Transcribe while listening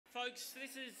folks,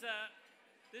 this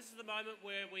is the moment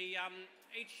where we,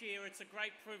 each year it's a great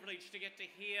privilege to get to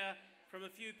hear from a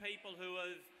few people who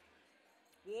have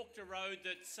walked a road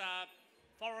that's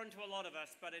foreign to a lot of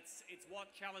us, but it's what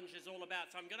Challenge is all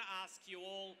about. So I'm going to ask you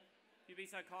all, if you'd be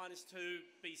so kind as to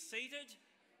be seated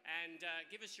and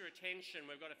give us your attention.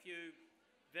 We've got a few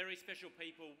very special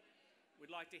people we'd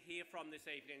like to hear from this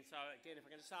evening. So again, if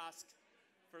I can just ask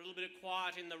for a little bit of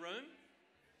quiet in the room.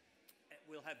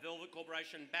 We'll have Velvet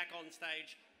Corporation back on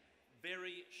stage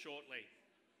very shortly.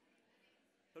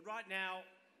 But right now,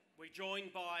 we're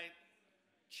joined by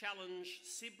Challenge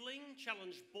sibling,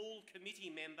 Challenge Ball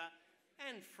Committee member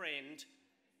and friend,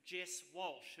 Jess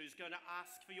Walsh, who's going to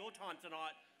ask for your time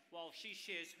tonight while she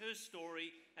shares her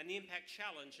story and the impact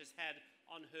Challenge has had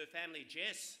on her family.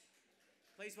 Jess,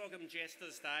 please welcome Jess to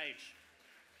the stage.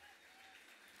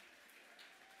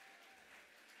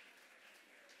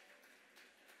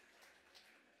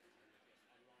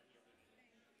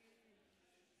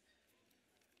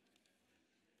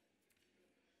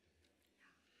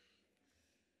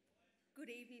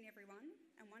 Good evening, everyone,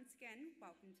 and once again,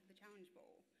 welcome to the Challenge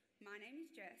Ball. My name is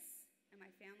Jess, and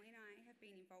my family and I have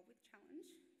been involved with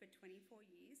Challenge for 24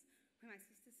 years, when my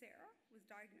sister Sarah was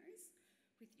diagnosed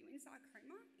with Ewing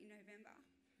sarcoma in November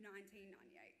 1998.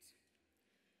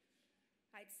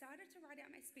 I'd started to write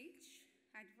out my speech,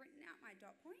 I'd written out my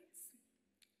dot points,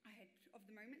 of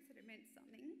the moments that had meant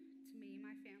something to me and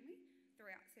my family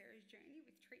throughout Sarah's journey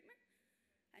with treatment,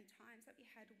 and times that we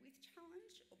had with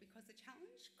Challenge or because of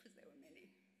Challenge, because there were many.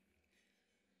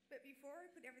 But before I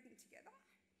put everything together,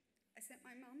 I sent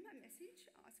my mum a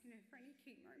message asking her for any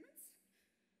key moments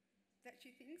that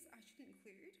she thinks I should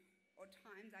include or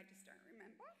times I just don't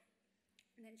remember.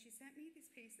 And then she sent me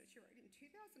this piece that she wrote in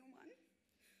 2001.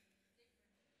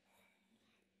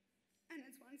 And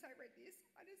as once I read this,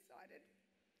 I decided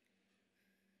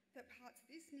that parts of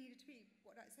this needed to be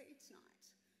what I say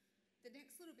tonight. The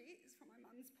next little bit is from my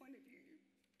mum's point of view.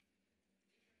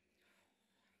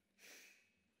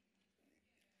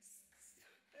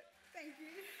 Thank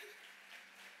you.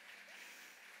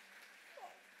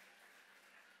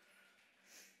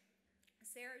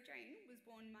 Sarah Jane was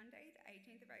born Monday, the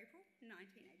 18th of April,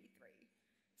 1983.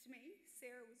 To me,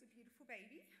 Sarah was a beautiful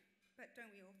baby, but don't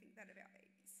we all think that about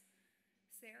babies?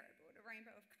 Sarah brought a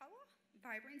rainbow of colour,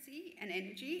 vibrancy and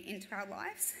energy into our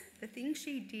lives. The things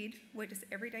she did were just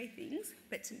everyday things,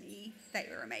 but to me, they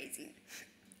were amazing.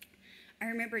 I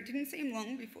remember it didn't seem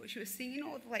long before she was singing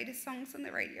all the latest songs on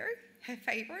the radio. Her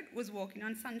favourite was Walking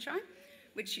on Sunshine,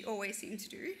 which she always seemed to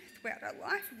do throughout her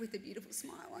life with a beautiful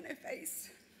smile on her face.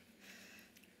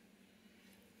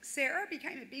 Sarah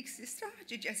became a big sister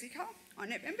to Jessica on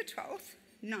November 12th,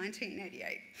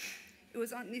 1988. It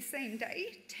was on this same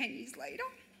day, 10 years later,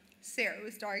 Sarah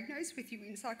was diagnosed with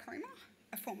Ewing sarcoma,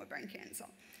 a form of brain cancer.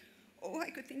 All I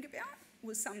could think about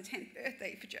was some 10th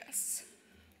birthday for Jess.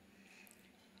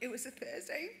 It was a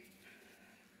Thursday.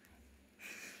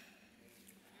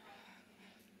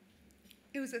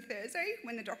 It was a Thursday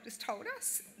when the doctors told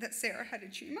us that Sarah had a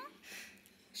tumour.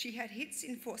 She had hits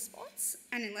in 4 spots,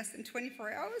 and in less than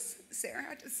 24 hours, Sarah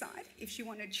had to decide if she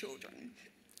wanted children.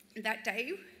 That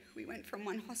day, we went from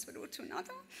one hospital to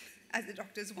another as the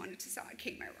doctors wanted to start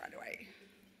chemo right away.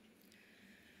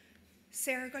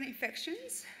 Sarah got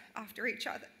infections after each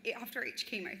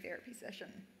chemotherapy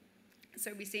session,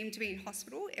 so we seemed to be in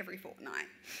hospital every fortnight.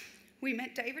 We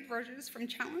met David Rogers from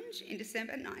Challenge in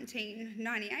December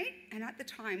 1998, and at the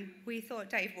time we thought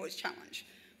Dave was Challenge,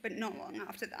 but not long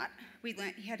after that we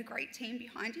learnt he had a great team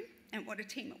behind him and what a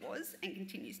team it was and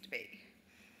continues to be.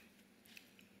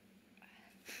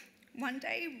 One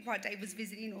day, while Dave was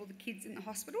visiting all the kids in the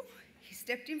hospital, he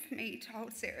stepped in for me to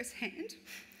hold Sarah's hand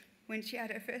when she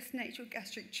had her first nasal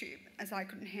gastric tube, as I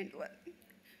couldn't handle it.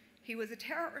 He was a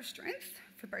tower of strength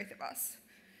for both of us.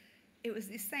 It was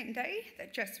this same day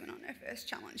that Jess went on her first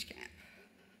Challenge camp.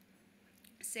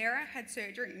 Sarah had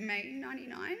surgery in May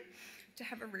 1999 to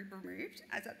have a rib removed,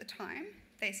 as at the time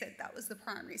they said that was the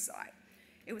primary site.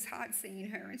 It was hard seeing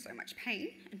her in so much pain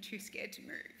and too scared to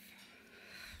move.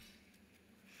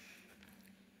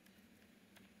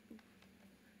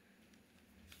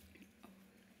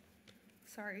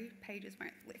 Sorry, pages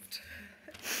won't lift.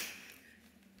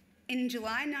 In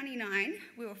July 1999,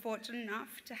 we were fortunate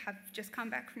enough to have just come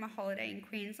back from a holiday in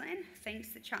Queensland, thanks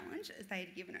to Challenge, as they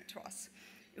had given it to us.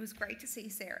 It was great to see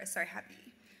Sarah so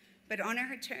happy. But on her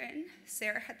return,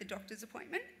 Sarah had the doctor's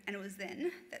appointment, and it was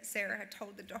then that Sarah had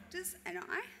told the doctors and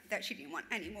I that she didn't want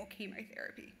any more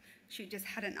chemotherapy. She just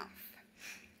had enough.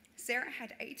 Sarah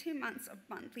had 18 months of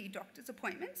monthly doctor's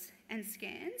appointments and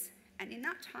scans, and in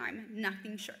that time,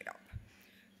 nothing showed up.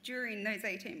 During those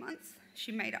 18 months,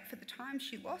 She made up for the time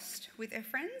she lost with her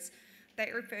friends.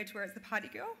 They referred to her as the party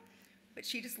girl, but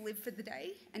she just lived for the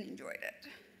day and enjoyed it.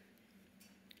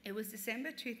 It was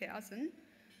December 2000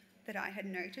 that I had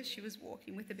noticed she was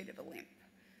walking with a bit of a limp.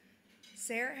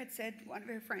 Sarah had said one of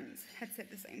her friends had said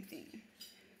the same thing.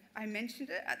 I mentioned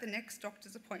it at the next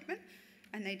doctor's appointment,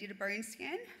 and they did a bone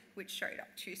scan, which showed up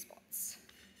 2 spots.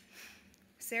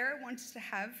 Sarah wanted to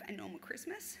have a normal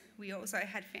Christmas. We also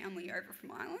had family over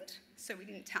from Ireland, so we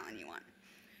didn't tell anyone.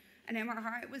 An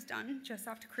MRI was done just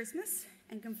after Christmas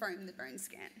and confirmed the bone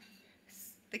scan.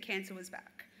 The cancer was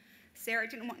back. Sarah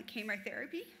didn't want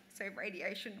chemotherapy, so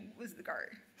radiation was the go.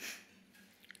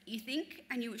 You think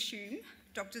and you assume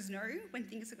doctors know when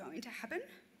things are going to happen,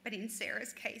 but in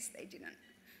Sarah's case, they didn't.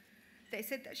 They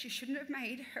said that she shouldn't have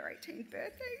made her 18th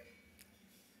birthday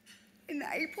in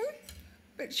April,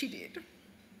 but she did.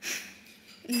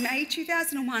 In May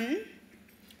 2001,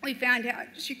 we found out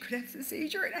she could have a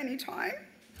seizure at any time.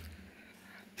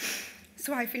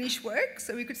 So I finished work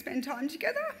so we could spend time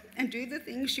together and do the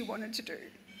things she wanted to do.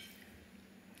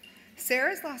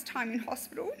 Sarah's last time in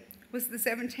hospital was the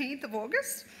 17th of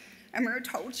August, and we were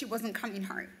told she wasn't coming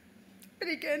home. But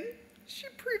again, she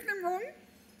proved them wrong.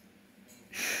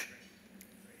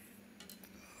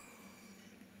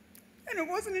 And it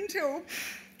wasn't until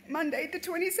Monday, the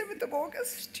 27th of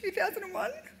August,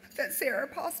 2001, that Sarah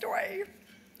passed away.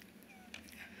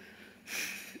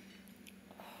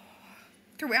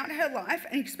 Throughout her life,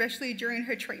 and especially during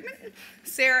her treatment,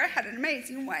 Sarah had an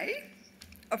amazing way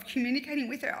of communicating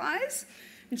with her eyes,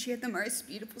 and she had the most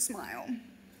beautiful smile.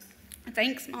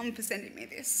 Thanks, Mum, for sending me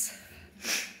this.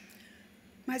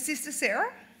 My sister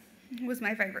Sarah was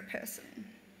my favourite person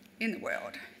in the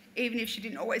world, even if she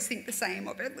didn't always think the same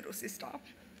of her little sister.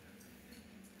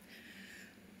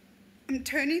 I'm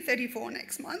turning 34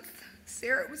 next month.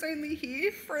 Sarah was only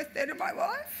here for a third of my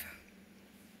life.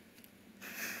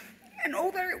 And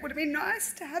although it would have been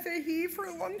nice to have her here for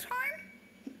a long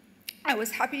time, I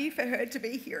was happy for her to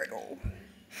be here at all.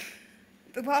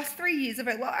 The last 3 years of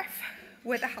her life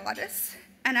were the hardest,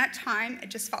 and at times it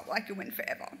just felt like it went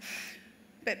forever.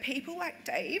 But people like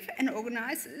Dave and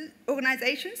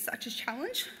organisations such as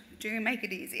Challenge do make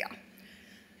it easier.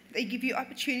 They give you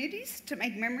opportunities to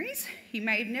make memories you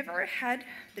may have never had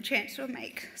the chance to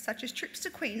make, such as trips to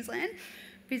Queensland,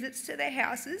 visits to their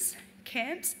houses,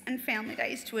 camps and family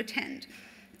days to attend,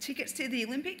 tickets to the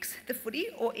Olympics, the footy,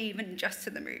 or even just to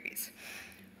the movies.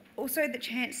 Also the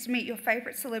chance to meet your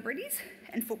favourite celebrities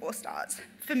and football stars.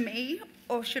 For me,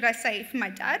 or should I say for my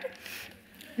dad,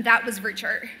 that was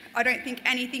Richo. I don't think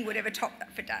anything would ever top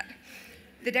that for Dad.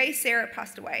 The day Sarah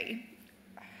passed away,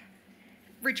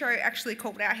 Richo actually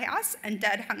called our house and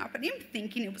Dad hung up on him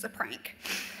thinking it was a prank.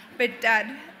 But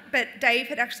Dave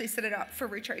had actually set it up for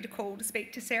Richo to call to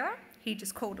speak to Sarah. He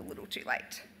just called a little too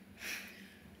late.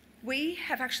 We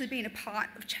have actually been a part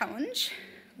of Challenge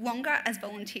longer as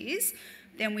volunteers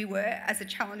than we were as a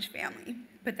Challenge family,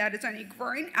 but that has only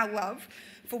grown our love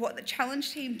for what the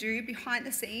Challenge team do behind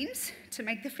the scenes to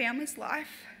make the family's life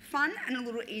fun and a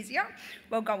little easier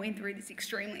while going through this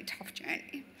extremely tough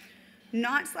journey.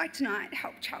 Nights like tonight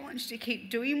help Challenge to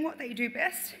keep doing what they do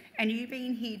best, and you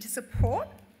being here to support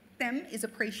them is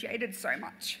appreciated so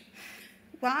much.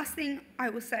 Last thing I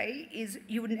will say is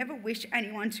you would never wish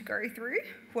anyone to go through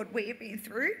what we have been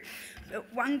through, but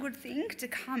one good thing to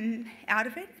come out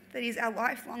of it, that is our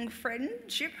lifelong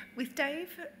friendship with Dave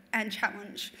and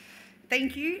Challenge.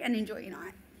 Thank you and enjoy your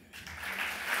night.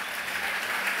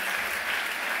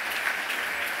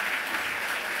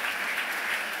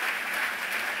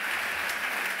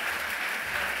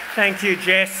 Thank you,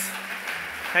 Jess.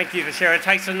 Thank you for sharing. It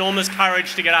takes enormous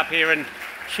courage to get up here and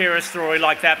share a story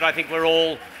like that, but I think we're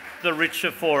all the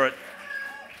richer for it.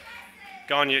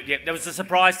 Go on, yeah. There was a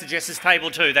surprise to Jess's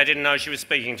table too. They didn't know she was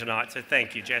speaking tonight, so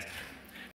thank you, Jess.